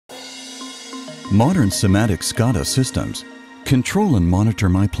Modern somatic SCADA systems control and monitor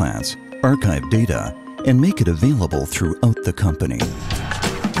my plants, archive data, and make it available throughout the company.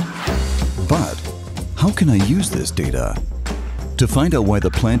 But how can I use this data? To find out why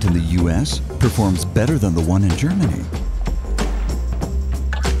the plant in the US performs better than the one in Germany?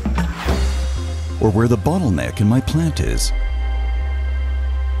 Or where the bottleneck in my plant is?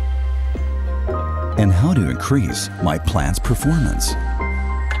 And how to increase my plant's performance?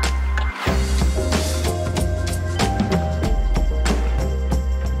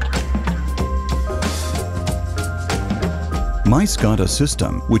 My SCADA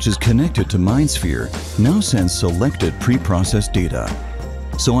system, which is connected to MindSphere, now sends selected pre-processed data,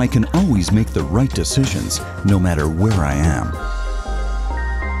 so I can always make the right decisions no matter where I am.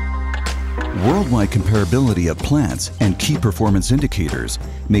 Worldwide comparability of plants and key performance indicators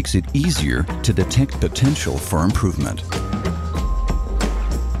makes it easier to detect potential for improvement.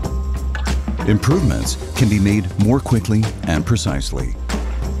 Improvements can be made more quickly and precisely.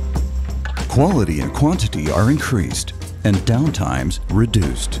 Quality and quantity are increased and downtimes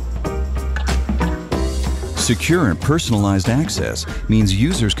reduced. Secure and personalized access means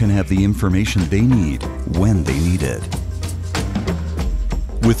users can have the information they need when they need it.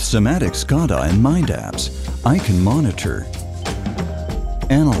 With Somatic SCADA and MindApps, I can monitor,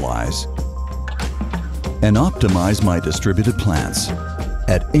 analyze, and optimize my distributed plants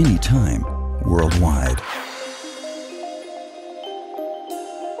at any time worldwide.